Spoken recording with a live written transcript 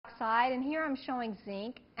oxide, and here I'm showing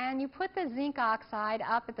zinc, and you put the zinc oxide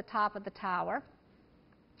up at the top of the tower.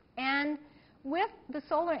 And with the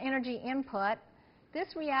solar energy input,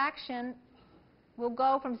 this reaction will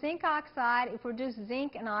go from zinc oxide, it will produce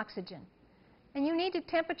zinc and oxygen. And you need the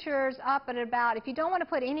temperatures up at about, if you don't want to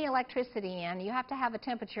put any electricity in, you have to have a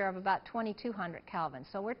temperature of about 2200 Kelvin.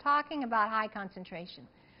 So we're talking about high concentration.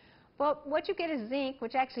 But what you get is zinc,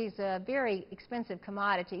 which actually is a very expensive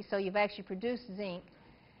commodity, so you've actually produced zinc.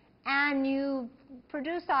 And you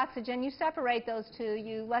produce oxygen, you separate those two,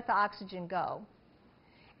 you let the oxygen go.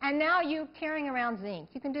 And now you're carrying around zinc.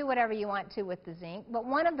 You can do whatever you want to with the zinc, but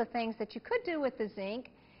one of the things that you could do with the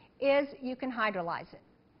zinc is you can hydrolyze it.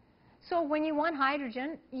 So when you want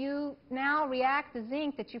hydrogen, you now react the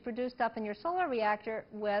zinc that you produced up in your solar reactor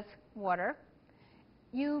with water.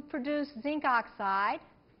 You produce zinc oxide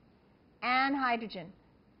and hydrogen.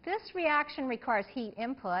 This reaction requires heat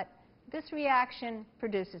input. This reaction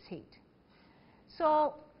produces heat.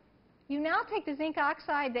 So you now take the zinc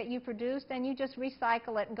oxide that you produced and you just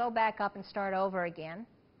recycle it and go back up and start over again.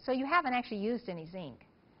 So you haven't actually used any zinc.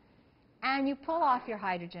 And you pull off your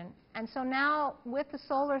hydrogen. And so now with the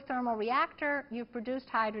solar thermal reactor, you've produced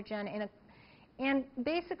hydrogen in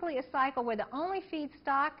basically a cycle where the only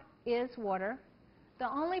feedstock is water, the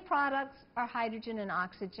only products are hydrogen and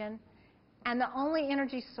oxygen, and the only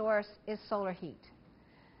energy source is solar heat.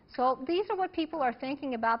 So these are what people are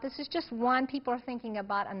thinking about. This is just one. People are thinking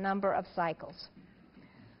about a number of cycles.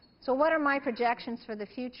 So what are my projections for the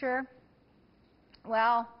future?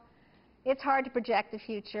 Well, it's hard to project the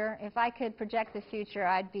future. If I could project the future,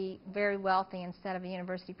 I'd be very wealthy instead of a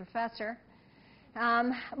university professor.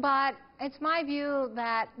 But it's my view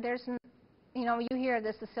that there's, you know, you hear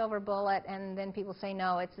this, the silver bullet, and then people say,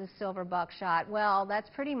 no, it's the silver buckshot. Well, that's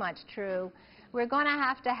pretty much true. We're going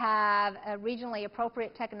to have regionally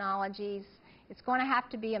appropriate technologies. It's going to have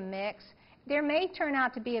to be a mix. There may turn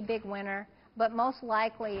out to be a big winner, but most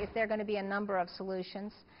likely there are going to be a number of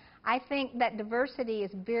solutions. I think that diversity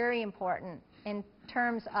is very important in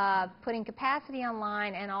terms of putting capacity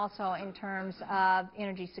online and also in terms of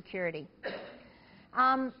energy security.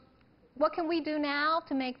 What can we do now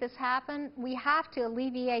to make this happen? We have to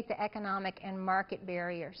alleviate the economic and market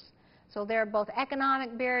barriers. So there are both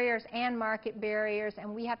economic barriers and market barriers,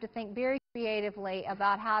 and we have to think very creatively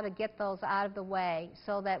about how to get those out of the way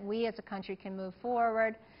so that we as a country can move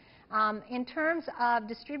forward. In terms of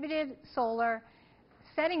distributed solar,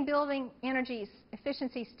 setting building energy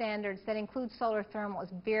efficiency standards that include solar thermal is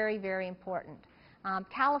very, very important.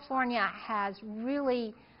 California has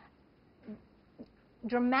really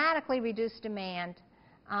dramatically reduced demand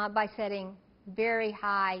by setting very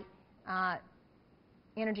high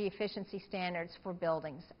energy efficiency standards for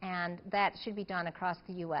buildings, and that should be done across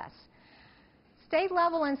the U.S.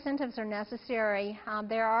 State-level incentives are necessary.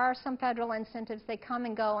 There are some federal incentives. They come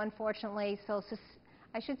and go, unfortunately, so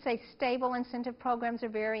I should say stable incentive programs are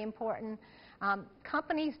very important.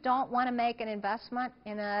 Companies don't want to make an investment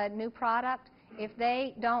in a new product if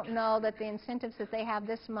they don't know that the incentives that they have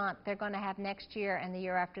this month they're going to have next year and the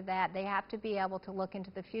year after that. They have to be able to look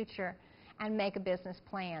into the future and make a business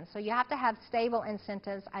plan. So you have to have stable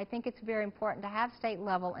incentives. I think it's very important to have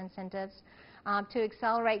state-level incentives to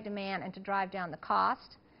accelerate demand and to drive down the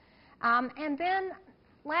cost. And then,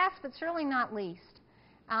 last but certainly not least,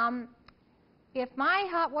 if my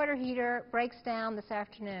hot water heater breaks down this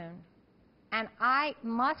afternoon and I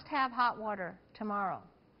must have hot water tomorrow,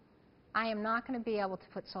 I am not going to be able to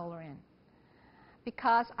put solar in,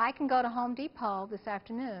 because I can go to Home Depot this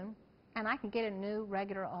afternoon and I can get a new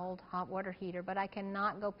regular old hot water heater, but I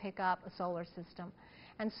cannot go pick up a solar system.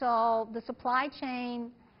 And so the supply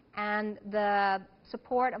chain and the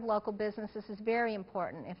support of local businesses is very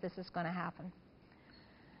important if this is going to happen.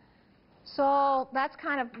 So that's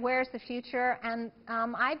kind of where's the future. And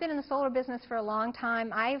I've been in the solar business for a long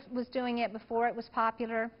time. I was doing it before it was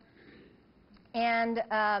popular. And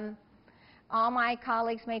all my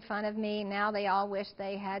colleagues made fun of me. Now they all wish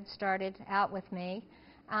they had started out with me.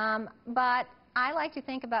 But I like to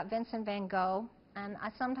think about Vincent van Gogh, and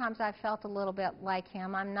sometimes I felt a little bit like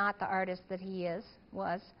him. I'm not the artist that he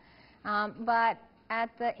was. But at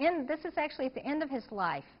the end, this is actually at the end of his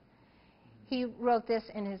life, he wrote this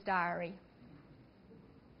in his diary.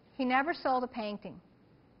 He never sold a painting.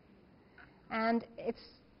 And it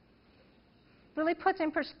really puts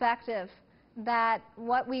in perspective that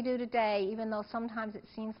what we do today, even though sometimes it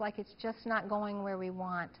seems like it's just not going where we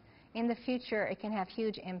want, in the future it can have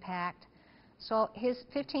huge impact. So his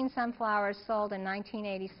 15 sunflowers sold in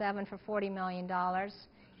 1987 for $40 million.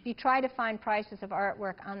 If you try to find prices of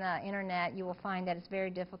artwork on the internet, you will find that it's very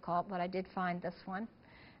difficult, but I did find this one.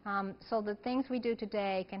 So the things we do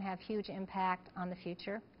today can have huge impact on the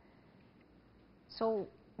future. So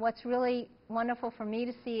what's really wonderful for me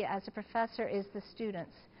to see as a professor is the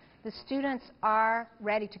students. The students are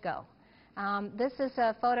ready to go. This is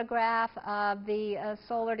a photograph of the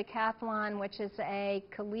solar decathlon, which is a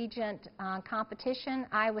collegiate competition.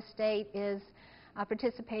 Iowa State is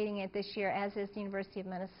participating in it this year, as is the University of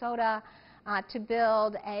Minnesota, to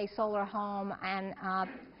build a solar home and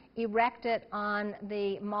erect it on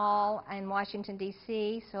the mall in Washington,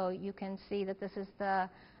 D.C. So you can see that this is the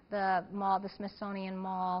mall, the Smithsonian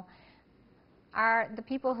Mall. The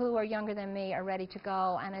people who are younger than me are ready to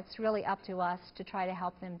go, and it's really up to us to try to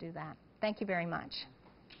help them do that. Thank you very much.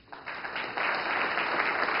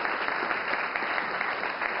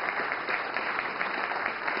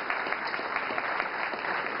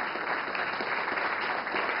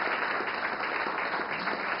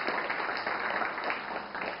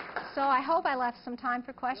 So I hope I left some time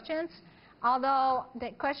for questions, although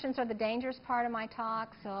the questions are the dangerous part of my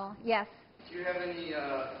talk, so yes. Do you have any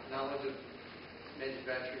knowledge of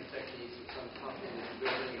manufacturing techniques of some company that's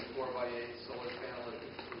building a 4x8 solar panel that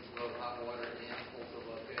includes both hot water and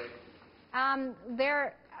photovoltaic?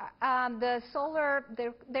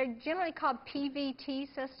 They're generally called PVT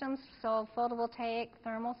systems, so photovoltaic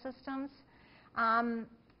thermal systems.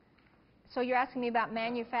 So you're asking me about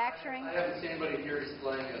manufacturing? I haven't seen anybody here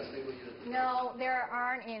displaying a single unit. No, there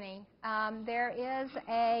aren't any. There is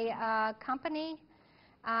a company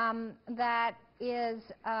that is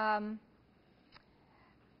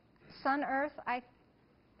Sun Earth, I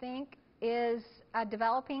think, is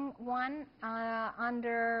developing one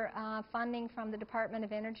under funding from the Department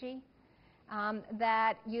of Energy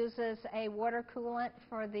that uses a water coolant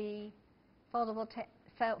for the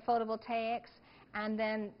photovoltaics and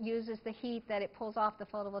then uses the heat that it pulls off the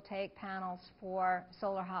photovoltaic panels for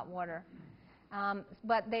solar hot water.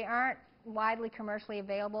 But they aren't widely commercially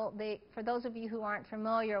available. For those of you who aren't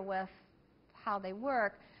familiar with how they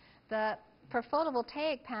work, for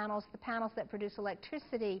photovoltaic panels, the panels that produce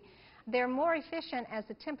electricity, they're more efficient as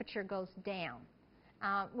the temperature goes down,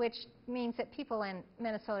 which means that people in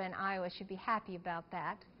Minnesota and Iowa should be happy about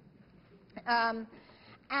that.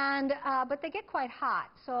 But they get quite hot.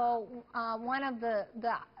 So one of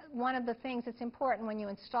the things that's important when you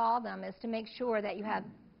install them is to make sure that you have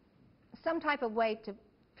some type of way to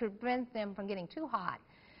prevent them from getting too hot.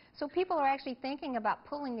 So people are actually thinking about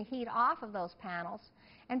pulling the heat off of those panels.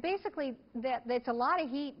 And basically, it's a lot of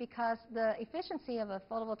heat because the efficiency of a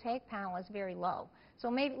photovoltaic panel is very low. So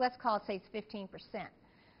maybe let's call it, say, it's 15%.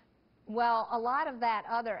 Well, a lot of that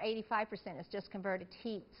other 85% is just converted to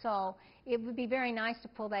heat. So it would be very nice to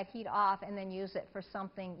pull that heat off and then use it for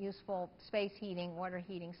something useful, space heating, water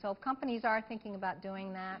heating. So companies are thinking about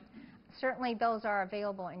doing that. Certainly those are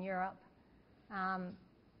available in Europe.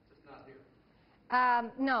 Just not here?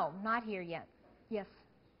 No, not here yet. Yes?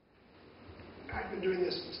 I've been doing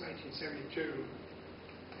this since 1972.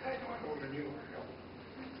 I know I'm a new one.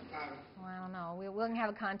 Well, I don't know. We'll have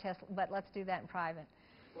a contest, but let's do that in private.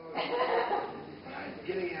 Well, what I'm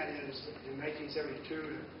getting at is that in 1972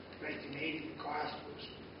 to 1980, the cost was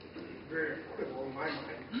very affordable in my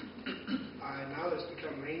mind. Now that it's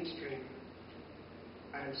become mainstream,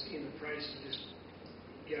 I'm seeing the prices just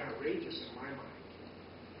get outrageous in my mind.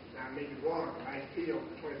 Now, I may be wrong, but I feel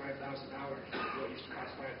that $25,000 what used to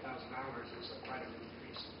cost $5,000 is quite an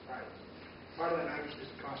increase in price. Part of that obviously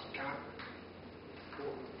is the cost of copper.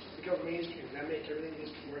 It's become mainstream. Does that make everything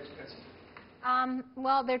just more expensive?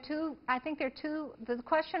 Well, I think there are two. The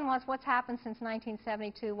question was, what's happened since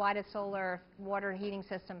 1972? Why did solar water heating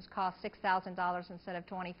systems cost $6,000 instead of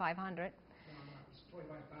 $2,500? No, it's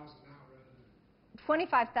 $25,000 now rather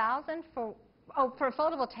than... $25,000 for a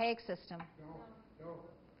photovoltaic system? No.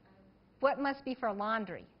 What must be for a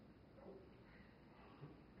laundry?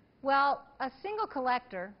 Well, a single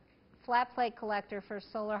collector, flat plate collector for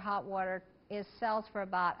solar hot water sells for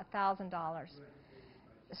about $1,000.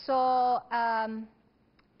 So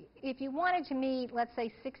if you wanted to meet, let's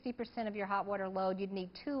say, 60% of your hot water load, you'd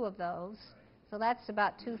need 2 of those. So that's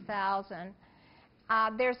about $2,000.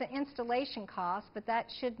 There's an installation cost, but that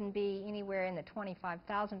shouldn't be anywhere in the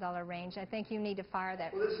 $25,000 range. I think you need to fire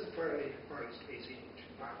that. Well, this is part of space heating.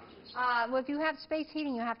 Well, if you have space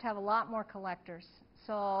heating, you have to have a lot more collectors.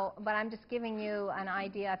 So, but I'm just giving you an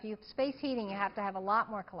idea. If you have space heating, you have to have a lot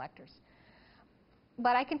more collectors.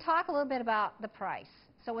 But I can talk a little bit about the price.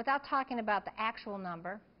 So without talking about the actual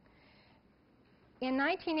number, in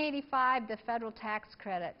 1985, the federal tax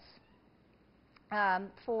credits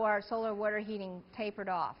for solar water heating tapered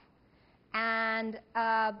off. And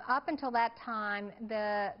up until that time,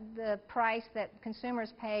 the price that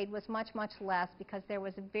consumers paid was much, much less because there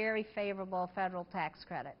was a very favorable federal tax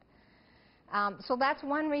credit. So that's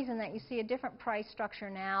one reason that you see a different price structure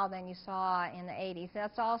now than you saw in the 80s.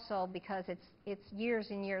 That's also because it's years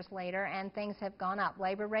and years later and things have gone up.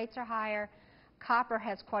 Labor rates are higher. Copper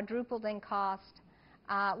has quadrupled in cost.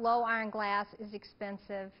 Low iron glass is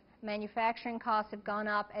expensive. Manufacturing costs have gone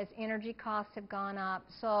up as energy costs have gone up.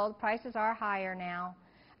 So the prices are higher now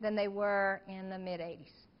than they were in the mid-80s.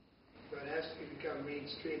 But as they become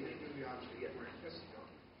mainstream, they do obviously get more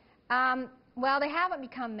expensive. Well, they haven't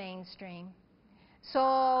become mainstream.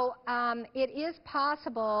 So it is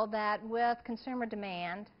possible that with consumer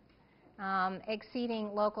demand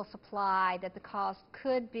exceeding local supply, that the cost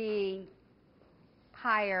could be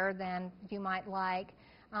higher than you might like.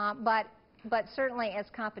 But certainly as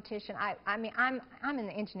competition, I mean, I'm in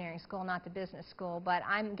the engineering school, not the business school, but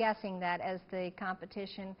I'm guessing that as the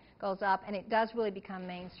competition goes up and it does really become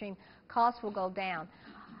mainstream, costs will go down.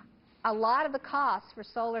 A lot of the costs for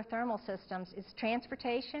solar thermal systems is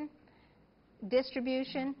transportation,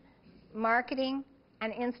 distribution, marketing,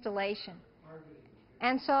 and installation.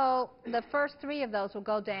 And so the first three of those will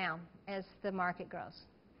go down as the market grows.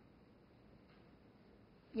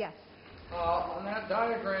 Yes? On that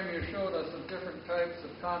diagram you showed us of different types of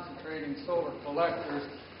concentrating solar collectors.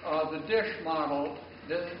 The dish model,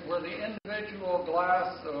 were the individual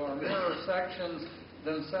glass or mirror sections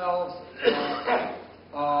themselves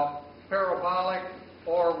parabolic,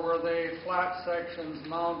 or were they flat sections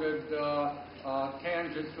mounted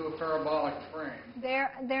tangent to a parabolic frame?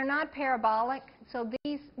 They're not parabolic, so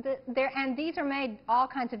these are made all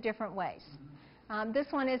kinds of different ways. This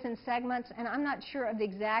one is in segments, and I'm not sure of the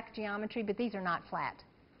exact geometry, but these are not flat.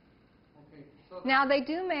 Okay, so now, they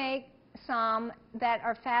do make some that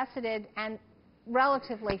are faceted and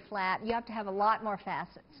relatively flat. You have to have a lot more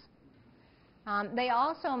facets. They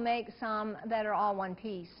also make some that are all one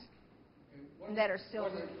piece, that are silver.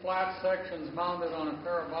 Wouldn't flat sections mounted on a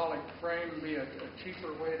parabolic frame be a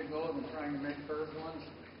cheaper way to go than trying to make curved ones?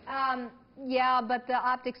 Yeah, but the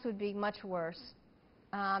optics would be much worse.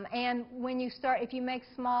 And when you start, if you make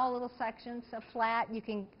small little sections of flat, you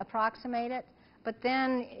can approximate it. But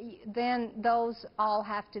then those all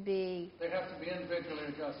have to be... They have to be individually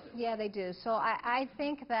adjusted. Yeah, they do. So I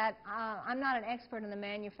think that, I'm not an expert in the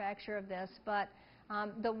manufacture of this, but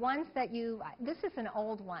the ones that you... This is an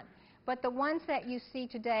old one. But the ones that you see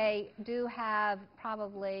today do have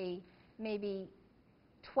probably maybe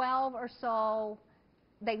 12 or so.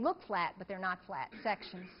 They look flat, but they're not flat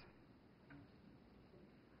sections.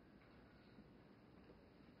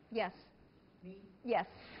 Yes? Me? Yes.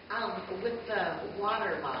 With the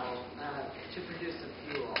water model to produce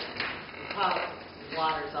a fuel, because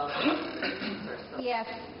water's also a resource. So Yes.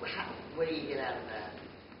 What do you get out of that?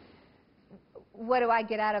 What do I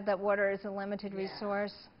get out of that water is a limited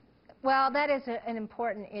resource? Well, that is an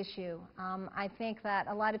important issue. I think that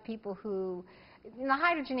a lot of people who... the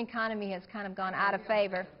hydrogen economy has kind of gone out of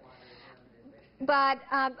favor. But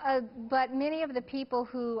many of the people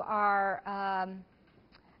who are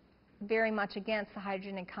very much against the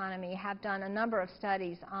hydrogen economy have done a number of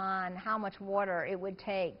studies on how much water it would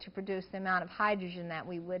take to produce the amount of hydrogen that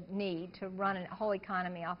we would need to run a whole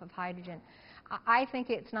economy off of hydrogen. I think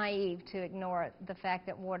it's naive to ignore the fact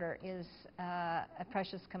that water is a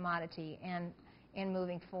precious commodity in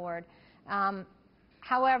moving forward.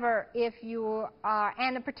 However, if you are,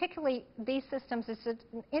 and particularly these systems, it's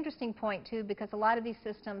an interesting point too, because a lot of these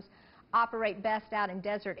systems operate best out in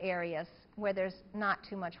desert areas where there's not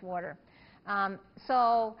too much water.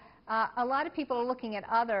 So a lot of people are looking at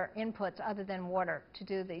other inputs other than water to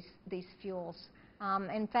do these fuels.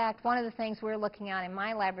 In fact, one of the things we're looking at in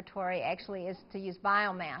my laboratory actually is to use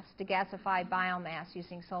biomass, to gasify biomass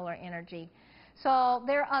using solar energy. So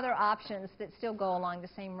there are other options that still go along the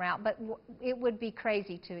same route, but it would be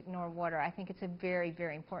crazy to ignore water. I think it's a very,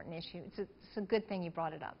 very important issue. It's a good thing you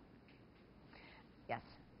brought it up. Yes?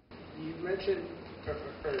 You mentioned, or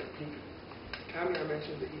Kamina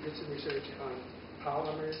mentioned that you did some research on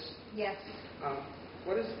polymers. Yes.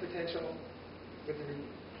 What is the potential,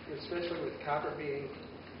 especially with copper being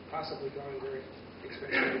possibly going very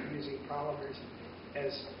expensive, using polymers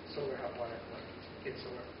as solar hot water collectors in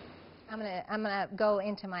solar? I'm gonna go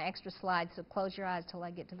into my extra slides, so close your eyes till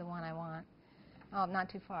I get to the one I want. Oh, not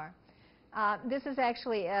too far. This is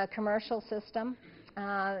actually a commercial system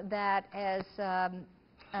that has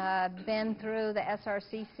been through the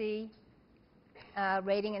SRCC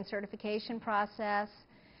rating and certification process.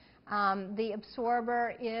 The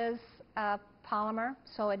absorber is a polymer,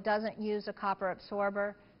 so it doesn't use a copper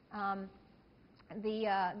absorber.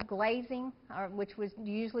 The glazing, which would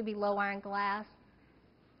usually be low iron glass,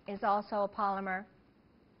 is also a polymer.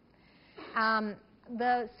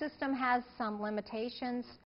 The system has some limitations.